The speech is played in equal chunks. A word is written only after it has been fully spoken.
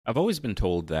I've always been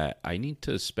told that I need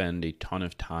to spend a ton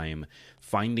of time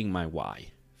finding my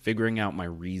why, figuring out my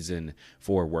reason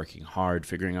for working hard,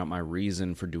 figuring out my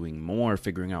reason for doing more,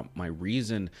 figuring out my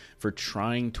reason for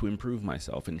trying to improve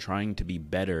myself and trying to be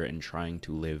better and trying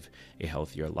to live a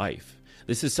healthier life.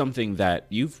 This is something that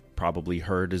you've probably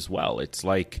heard as well. It's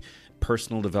like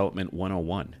personal development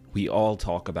 101. We all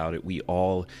talk about it. We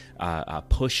all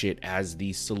push it as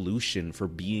the solution for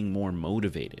being more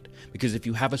motivated. Because if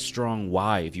you have a strong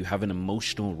why, if you have an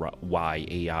emotional why,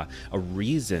 a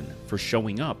reason for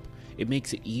showing up, it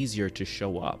makes it easier to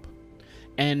show up.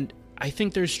 And I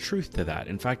think there's truth to that.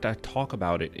 In fact, I talk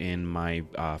about it in my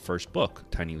first book,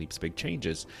 Tiny Leaps, Big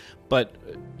Changes. But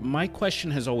my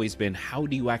question has always been, how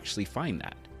do you actually find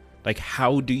that? Like,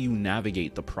 how do you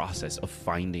navigate the process of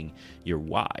finding your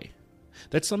why?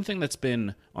 That's something that's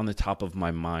been on the top of my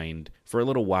mind for a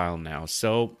little while now,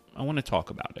 so I want to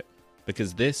talk about it.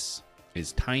 Because this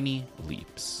is Tiny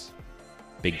Leaps.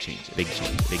 Big changes, big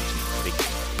changes, big changes, big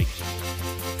changes, big changes.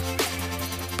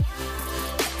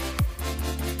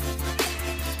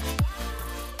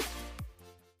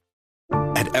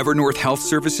 At Evernorth Health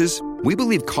Services, we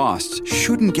believe costs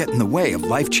shouldn't get in the way of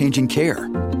life-changing care,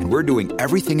 and we're doing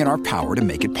everything in our power to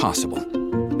make it possible.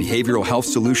 Behavioral health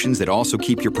solutions that also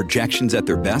keep your projections at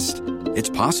their best? It's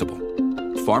possible.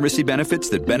 Pharmacy benefits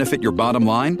that benefit your bottom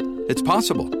line? It's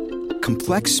possible.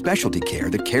 Complex specialty care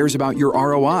that cares about your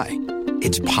ROI?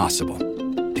 It's possible.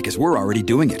 Because we're already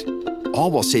doing it.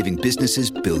 All while saving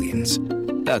businesses billions.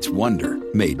 That's Wonder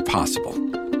made possible.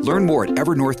 Learn more at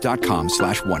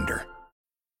evernorth.com/wonder.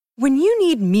 When you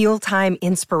need mealtime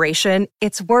inspiration,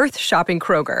 it's worth shopping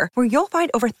Kroger, where you'll find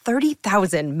over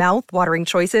 30,000 mouth-watering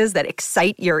choices that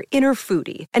excite your inner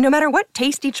foodie. And no matter what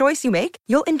tasty choice you make,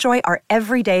 you'll enjoy our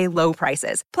everyday low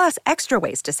prices, plus extra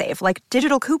ways to save, like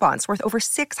digital coupons worth over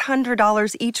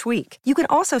 $600 each week. You can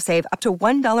also save up to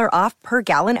 $1 off per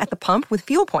gallon at the pump with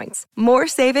fuel points. More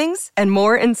savings and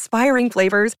more inspiring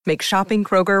flavors make shopping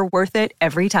Kroger worth it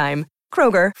every time.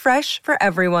 Kroger, fresh for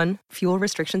everyone. Fuel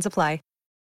restrictions apply.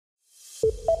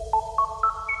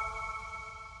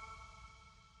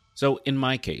 So in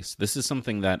my case, this is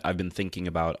something that I've been thinking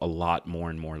about a lot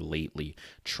more and more lately,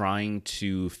 trying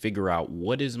to figure out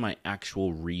what is my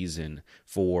actual reason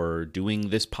for doing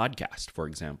this podcast, for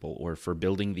example, or for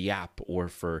building the app, or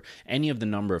for any of the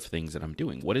number of things that I'm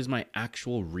doing. What is my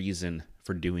actual reason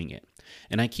for doing it?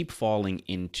 And I keep falling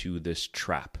into this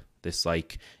trap, this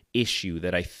issue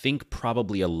that I think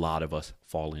probably a lot of us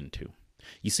fall into.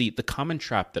 You see, the common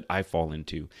trap that I fall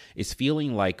into is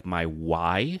feeling like my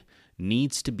why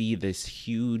needs to be this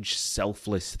huge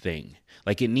selfless thing.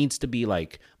 Like, it needs to be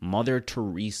like Mother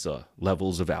Teresa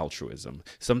levels of altruism.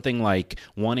 Something like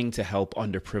wanting to help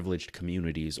underprivileged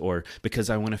communities, or because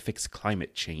I want to fix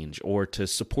climate change, or to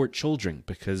support children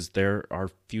because they're our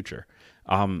future.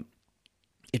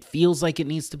 It feels like it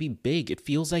needs to be big. It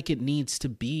feels like it needs to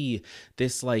be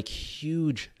this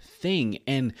huge thing.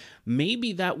 And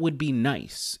maybe that would be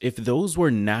nice. If those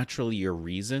were naturally your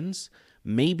reasons,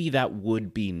 maybe that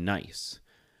would be nice.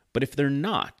 But if they're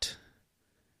not,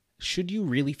 should you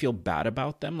really feel bad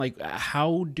about them?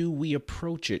 How do we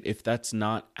approach it if that's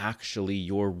not actually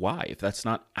your why? If that's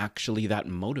not actually that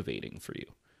motivating for you?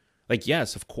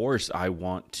 Yes, of course, I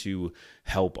want to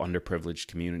help underprivileged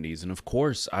communities. And of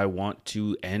course, I want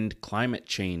to end climate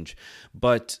change.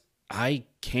 But I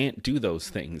can't do those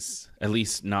things, at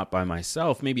least not by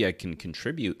myself. Maybe I can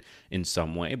contribute in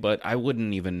some way, but I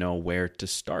wouldn't even know where to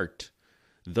start.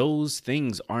 Those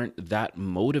things aren't that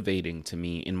motivating to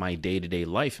me in my day-to-day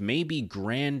life. Maybe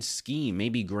grand scheme,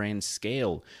 maybe grand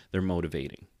scale, they're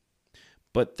motivating.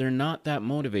 But they're not that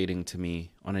motivating to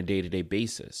me on a day-to-day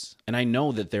basis. And I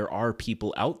know that there are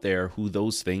people out there who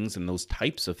those things and those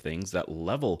types of things, that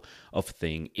level of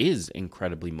thing, is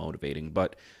incredibly motivating.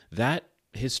 But that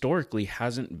historically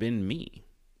hasn't been me.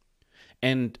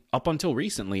 And up until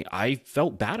recently, I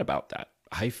felt bad about that.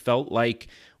 I felt like,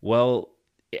 well,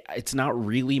 it's not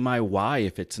really my why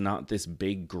if it's not this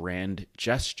big grand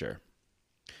gesture.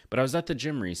 But I was at the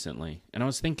gym recently, and I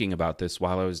was thinking about this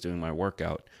while I was doing my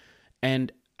workout.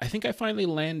 And I think I finally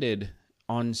landed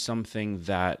on something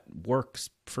that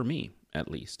works for me, at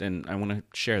least. And I want to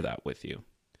share that with you.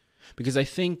 Because I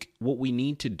think what we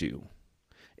need to do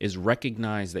is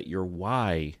recognize that your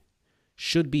why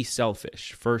should be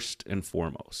selfish, first and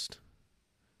foremost.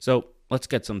 So let's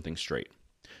get something straight.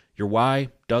 Your why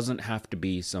doesn't have to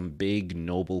be some big,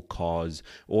 noble cause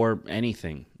or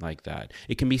anything like that.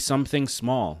 It can be something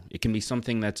small. It can be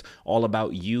something that's all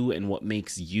about you and what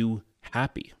makes you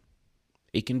happy.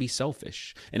 It can be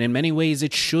selfish. And in many ways,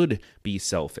 it should be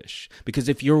selfish. Because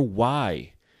if your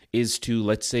why is to,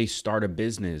 let's say, start a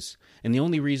business And the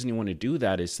only reason you want to do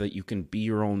that is so that you can be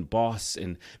your own boss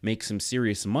and make some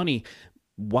serious money.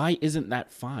 Why isn't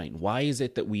that fine? Why is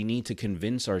it that we need to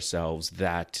convince ourselves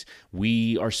that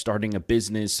we are starting a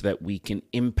business so that we can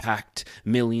impact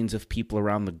millions of people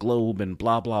around the globe and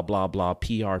blah, blah, blah, blah,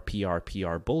 PR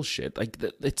bullshit? Like,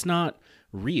 it's not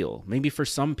real. Maybe for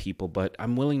some people, but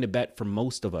I'm willing to bet for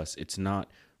most of us, it's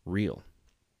not real.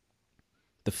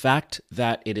 The fact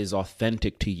that it is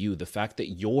authentic to you, the fact that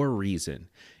your reason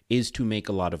is to make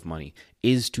a lot of money,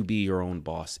 is to be your own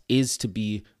boss, is to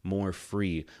be more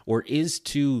free, or is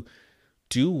to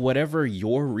do whatever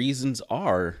your reasons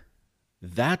are,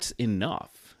 that's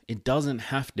enough. It doesn't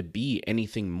have to be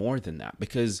anything more than that,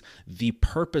 because the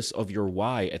purpose of your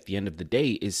why at the end of the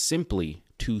day is simply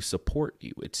to support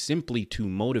you. It's simply to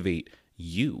motivate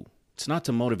you. It's not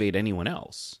to motivate anyone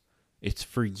else. It's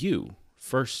for you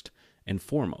first and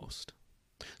foremost.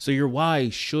 So your why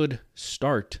should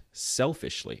start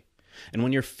selfishly. And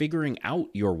when you're figuring out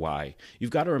your why,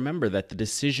 you've got to remember that the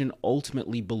decision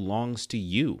ultimately belongs to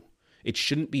you. It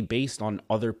shouldn't be based on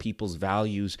other people's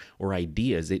values or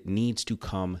ideas. It needs to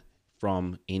come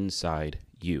from inside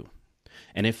you.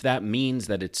 And if that means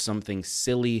that it's something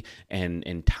silly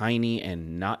and tiny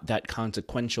and not that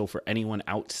consequential for anyone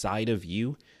outside of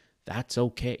you, that's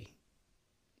okay.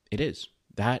 It is.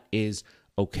 That is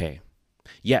okay.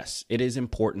 Yes, it is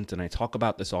important, and I talk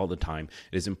about this all the time.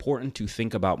 It is important to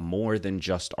think about more than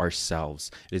just ourselves.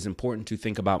 It is important to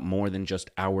think about more than just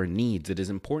our needs. It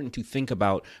is important to think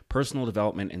about personal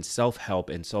development and self-help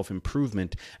and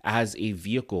self-improvement as a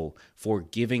vehicle for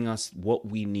giving us what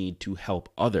we need to help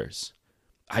others.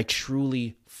 I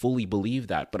truly, fully believe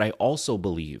that, but I also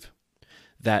believe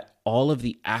that all of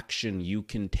the action you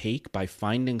can take by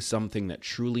finding something that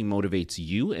truly motivates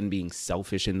you and being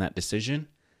selfish in that decision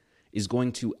is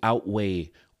going to outweigh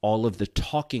all of the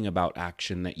talking about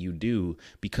action that you do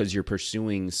because you're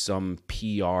pursuing some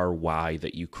PR why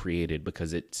that you created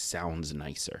because it sounds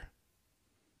nicer.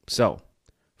 So,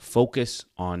 focus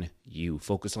on you.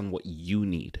 Focus on what you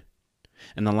need.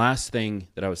 And the last thing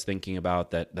that I was thinking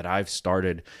about that I've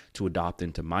started to adopt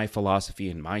into my philosophy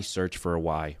and my search for a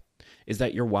why is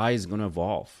that your why is going to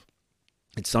evolve.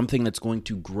 It's something that's going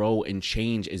to grow and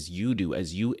change as you do,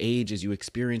 as you age, as you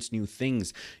experience new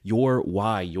things. Your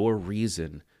why, your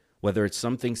reason, whether it's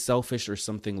something selfish or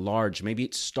something large. Maybe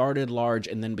it started large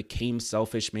and then became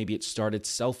selfish. Maybe it started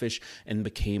selfish and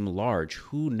became large.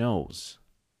 Who knows?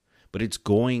 But it's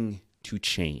going to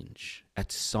change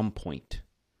at some point.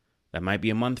 That might be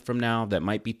a month from now. That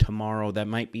might be tomorrow. That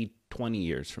might be 20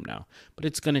 years from now. But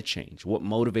it's going to change. What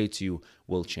motivates you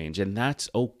will change. And that's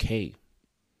okay.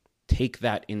 Take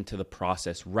that into the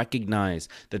process. Recognize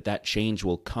that that change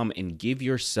will come and give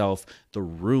yourself the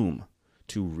room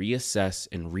to reassess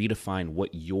and redefine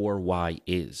what your why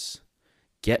is.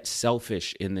 Get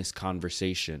selfish in this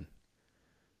conversation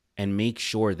and make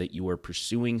sure that you are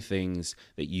pursuing things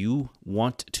that you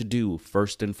want to do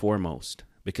first and foremost,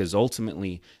 because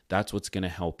ultimately that's what's going to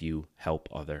help you help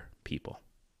other people.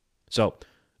 So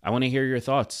I want to hear your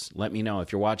thoughts. Let me know.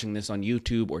 If you're watching this on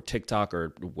YouTube or TikTok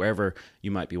or wherever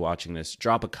you might be watching this,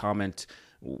 drop a comment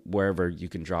wherever you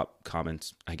can drop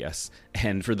comments, I guess.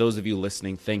 And for those of you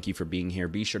listening, thank you for being here.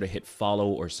 Be sure to hit follow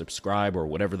or subscribe or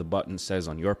whatever the button says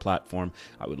on your platform.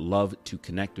 I would love to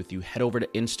connect with you. Head over to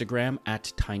Instagram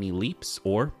at Tiny Leaps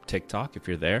or TikTok if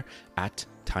you're there at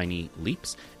Tiny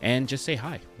Leaps and just say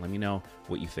hi. Let me know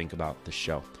what you think about the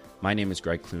show. My name is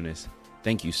Greg Clunis.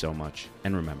 Thank you so much.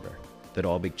 And remember that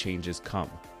all big changes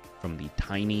come from the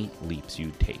tiny leaps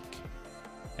you take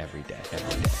every day.